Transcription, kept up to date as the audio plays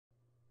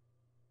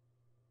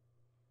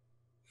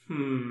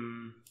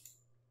Hmm.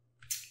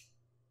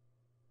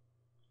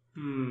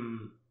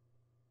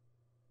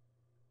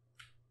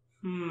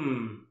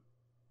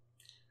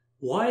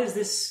 Why is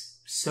this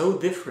so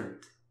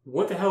different?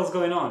 What the hell is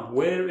going on?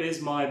 Where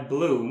is my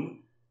bloom?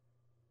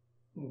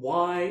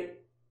 Why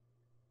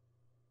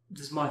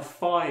does my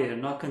fire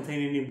not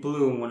contain any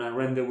bloom when I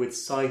render with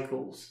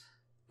cycles,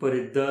 but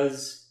it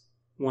does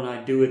when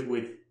I do it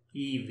with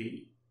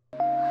Eevee?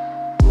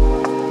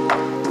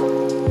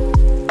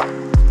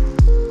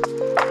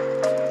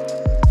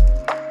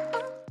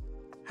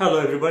 Hello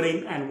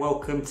everybody and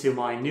welcome to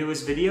my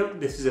newest video.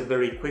 This is a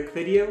very quick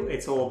video.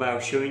 It's all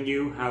about showing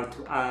you how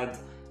to add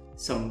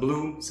some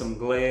bloom, some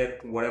glare,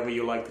 whatever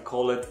you like to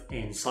call it,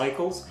 in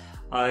cycles.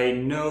 I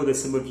know that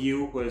some of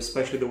you,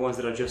 especially the ones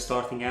that are just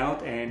starting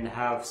out and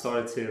have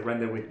started to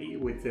render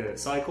with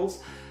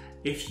cycles,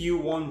 if you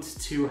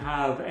want to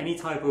have any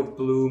type of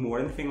bloom or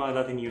anything like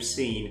that in your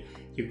scene,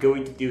 you're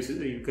going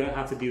to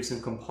have to do some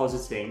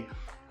compositing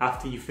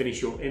after you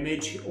finish your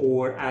image,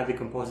 or add the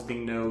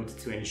compositing node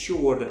to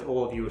ensure that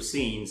all of your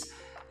scenes,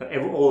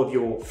 all of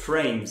your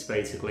frames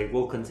basically,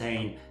 will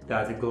contain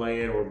that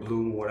glare or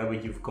bloom, whatever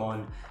you've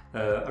gone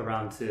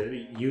around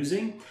to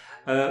using.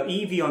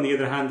 Eevee, on the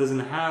other hand,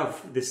 doesn't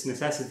have this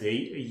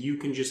necessity. You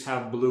can just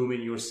have bloom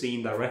in your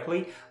scene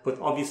directly, but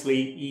obviously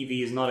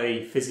Eevee is not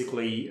a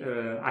physically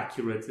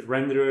accurate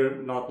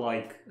renderer, not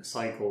like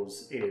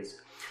Cycles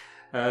is.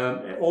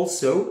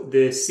 Also,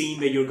 the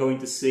scene that you're going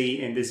to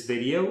see in this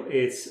video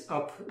is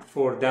up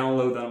for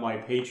download on my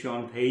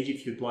Patreon page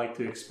if you'd like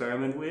to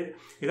experiment with.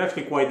 It's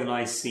actually quite a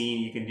nice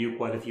scene. You can do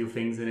quite a few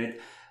things in it.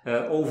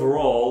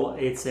 Overall,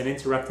 it's an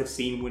interactive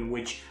scene in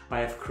which I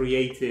have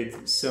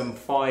created some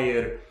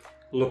fire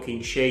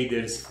looking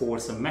shaders for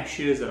some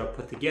meshes that are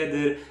put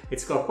together.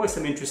 It's got quite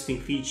some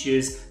interesting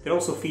features. They're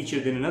also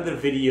featured in another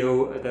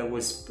video that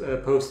was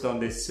posted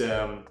on this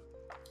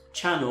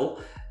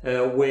channel,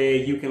 where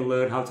you can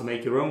learn how to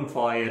make your own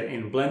fire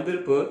in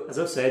Blender. But as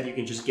I've said, you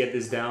can just get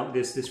this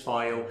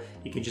file,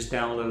 you can just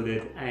download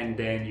it, and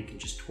then you can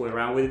just toy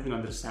around with it and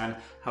understand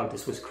how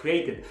this was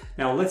created.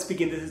 Now let's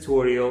begin the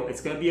tutorial.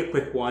 It's going to be a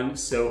quick one,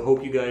 so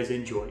hope you guys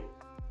enjoy.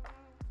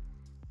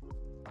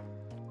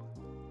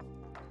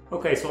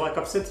 Okay, so like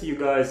I've said to you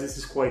guys, this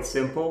is quite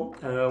simple.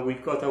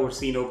 We've got our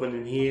scene open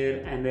in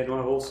here, and then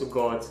I've also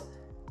got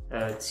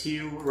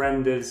two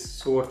renders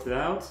sorted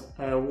out.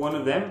 One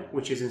of them,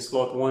 which is in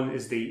slot 1,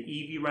 is the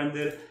Eevee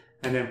render,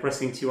 and then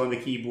pressing 2 on the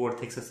keyboard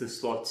takes us to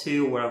slot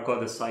 2, where I've got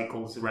the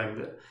Cycles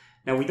render.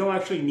 Now we don't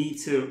actually need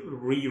to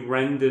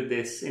re-render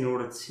this in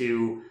order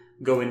to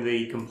go in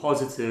the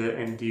compositor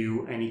and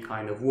do any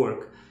kind of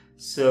work.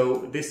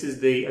 So this is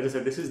the, as I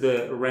said, this is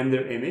the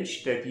render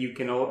image that you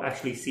can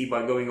actually see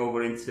by going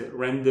over into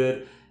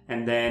render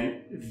and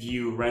then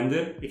view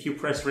render. If you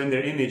press render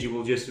image, it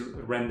will just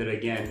render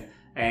again,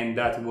 and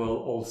that will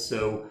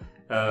also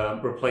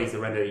replace the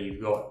render that you've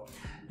got.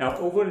 Now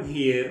over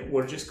here,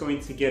 we're just going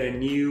to get a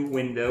new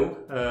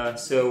window.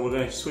 So we're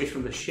going to switch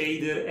from the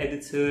shader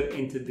editor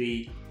into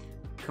the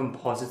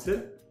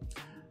compositor.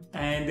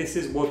 And this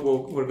is what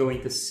we're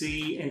going to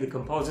see in the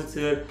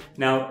compositor.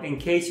 Now, in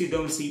case you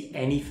don't see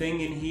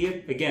anything in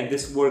here, again,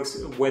 this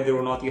works whether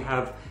or not you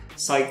have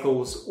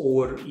Cycles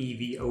or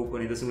Eevee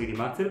open, it doesn't really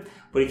matter.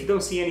 But if you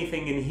don't see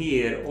anything in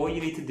here, all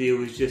you need to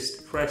do is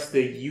just press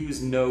the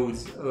use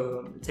nodes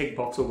tick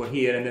box over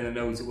here, and then the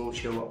nodes will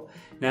show up.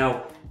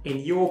 Now, in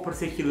your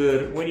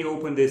particular, when you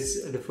open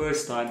this the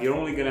first time, you're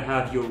only going to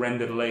have your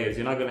render layers.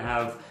 You're not going to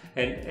have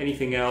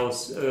anything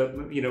else.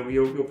 You know,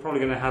 you're probably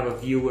going to have a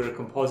viewer, a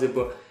composite,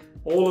 but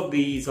all of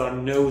these are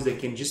nodes that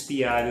can just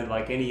be added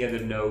like any other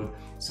node.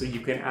 So you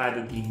can add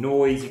a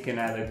denoise, you can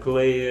add a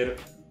glare,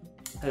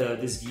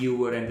 this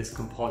viewer, and this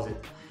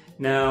composite.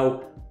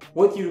 Now,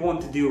 what you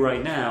want to do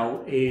right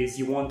now is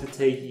you want to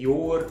take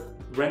your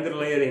render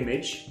layer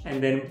image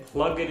and then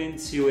plug it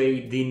into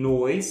a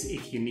denoise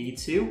if you need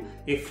to.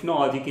 If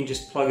not, you can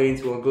just plug it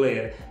into a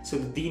glare. So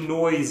the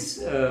denoise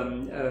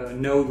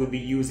node will be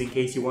used in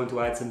case you want to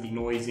add some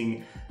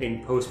denoising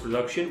in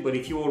post-production. But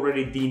if you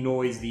already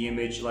denoise the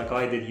image like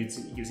I did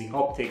using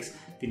optics,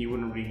 then you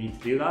wouldn't really need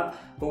to do that.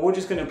 But we're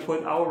just going to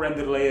put our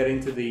render layer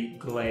into the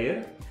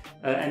glare,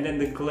 and then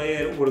the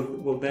glare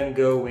will then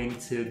go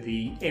into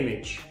the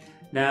image.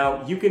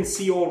 Now you can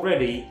see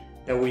already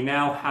that we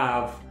now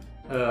have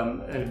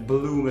a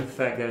bloom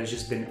effect that has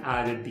just been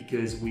added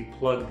because we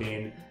plugged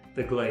in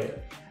the glare.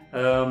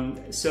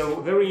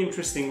 So very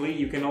interestingly,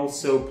 you can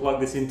also plug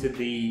this into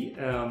the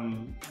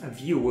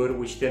viewer,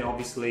 which then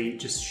obviously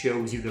just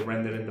shows you the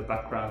render in the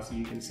background, so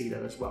you can see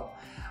that as well.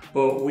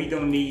 But we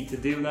don't need to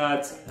do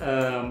that.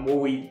 What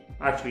we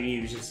actually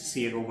need is just to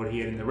see it over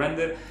here in the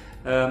render.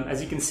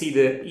 As you can see,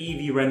 the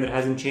Eevee render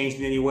hasn't changed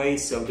in any way,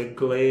 so the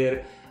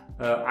glare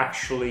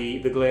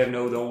the glare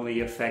node only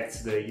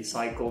affects the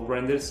cycle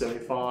render. So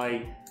if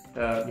I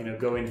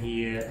go in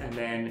here and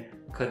then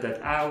cut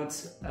that out,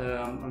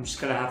 I'm just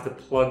gonna have to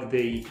plug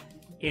the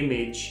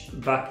image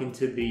back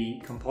into the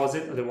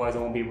composite, otherwise I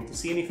won't be able to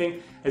see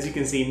anything. As you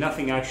can see,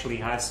 nothing actually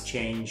has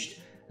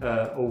changed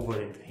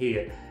over into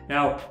here.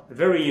 Now,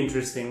 very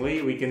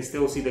interestingly, we can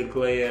still see the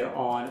glare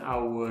on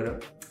our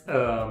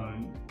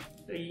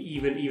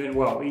even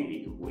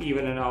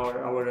in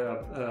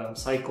our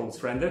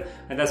cycles render,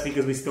 and that's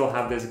because we still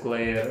have this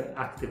glare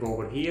active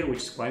over here, which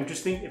is quite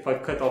interesting. If I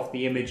cut off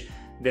the image,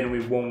 then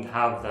we won't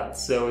have that.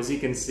 So as you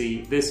can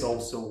see, this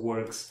also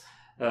works.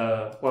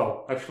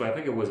 Well, actually, I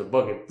think it was a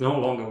bug. It no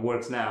longer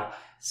works now.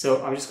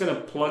 So I'm just going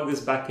to plug this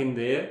back in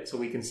there so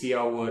we can see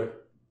our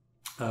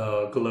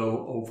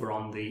glow over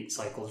on the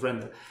cycles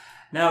render.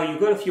 Now, you've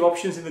got a few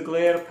options in the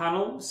glare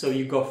panel. So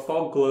you've got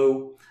fog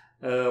glow,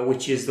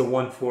 which is the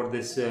one for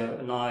this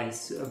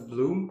nice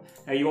bloom.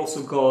 And you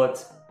also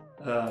got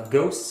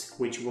ghosts,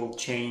 which will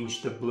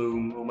change the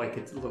bloom, will make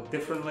it look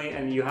differently.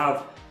 And you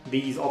have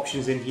these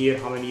options in here,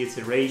 how many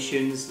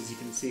iterations, as you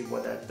can see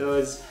what that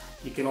does.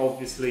 You can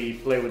obviously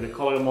play with the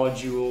color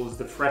modules,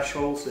 the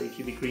threshold, so if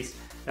you decrease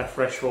that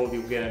threshold,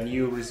 you'll get a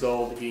new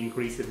result. If you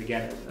increase it,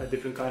 again, a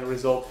different kind of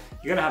result.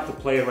 You're gonna have to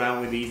play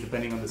around with these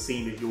depending on the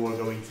scene that you are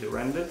going to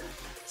render.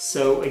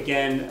 So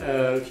again,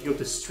 if you go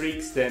to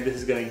streaks, then this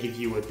is going to give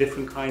you a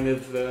different kind of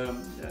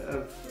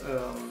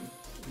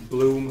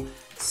bloom.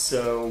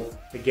 So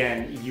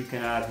again, you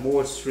can add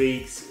more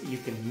streaks, you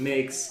can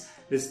mix.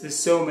 There's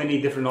so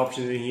many different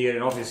options in here,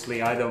 and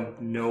obviously I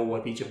don't know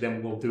what each of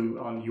them will do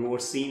on your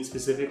scene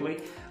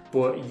specifically,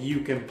 but you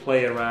can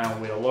play around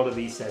with a lot of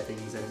these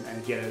settings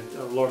and get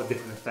a lot of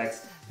different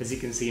effects. As you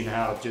can see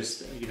now, I've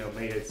just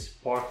made it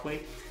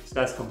sparkly. So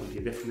that's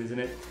completely different, isn't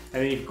it?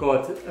 And then you've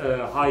got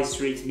high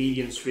streaks,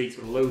 medium streaks,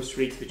 or low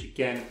streaks, which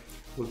again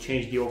will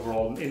change the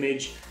overall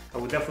image. I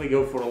would definitely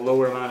go for a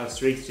lower amount of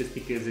streaks just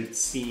because it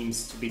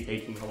seems to be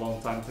taking a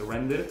long time to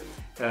render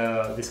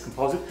this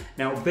composite.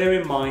 Now bear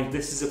in mind,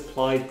 this is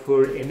applied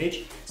per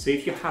image. So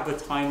if you have a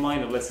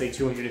timeline of, let's say,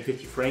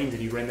 250 frames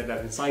and you render that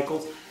in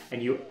cycles,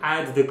 and you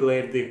add the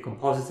glare to the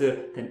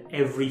compositor, then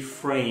every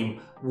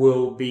frame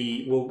will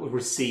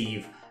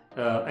receive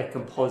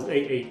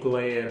a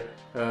glare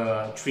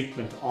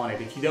treatment on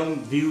it. If you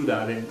don't do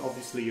that, then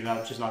obviously you're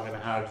just not going to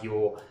have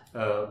your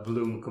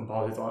bloom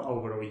composite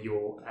over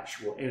your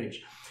actual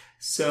image.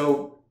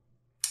 So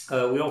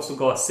we also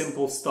got a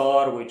simple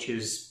star, which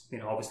is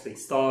obviously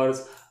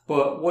stars,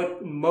 but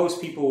what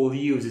most people will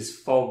use is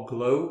fog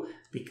glow,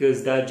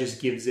 because that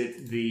just gives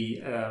it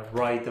the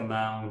right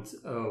amount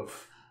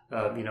of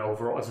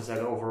overall, as I said,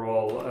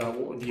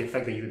 overall the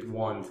effect that you'd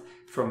want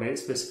from it,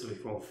 specifically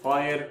from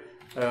fire.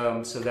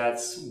 So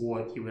that's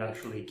what you would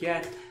actually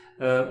get.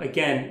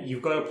 Again,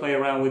 you've got to play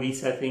around with these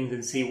settings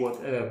and see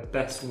what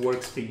best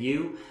works for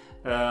you.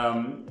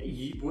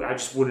 I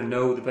just wouldn't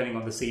know depending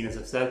on the scene, as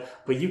I've said,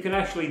 but you can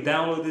actually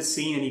download this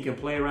scene and you can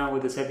play around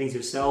with the settings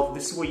yourself.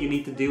 This is what you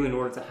need to do in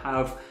order to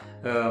have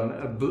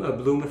a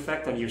bloom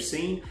effect on your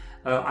scene.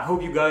 I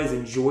hope you guys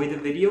enjoyed the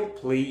video.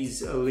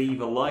 Please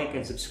leave a like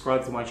and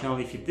subscribe to my channel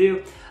if you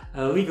do.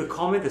 Leave a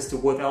comment as to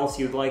what else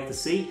you'd like to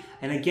see.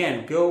 And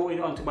again, go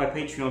onto my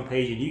Patreon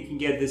page and you can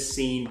get this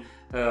scene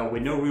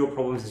with no real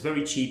problems. It's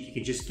very cheap. You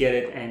can just get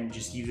it and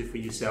just use it for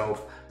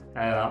yourself.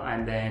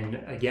 And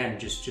then again,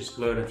 just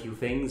learn a few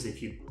things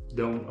if you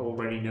don't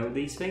already know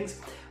these things.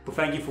 But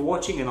thank you for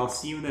watching, and I'll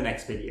see you in the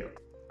next video.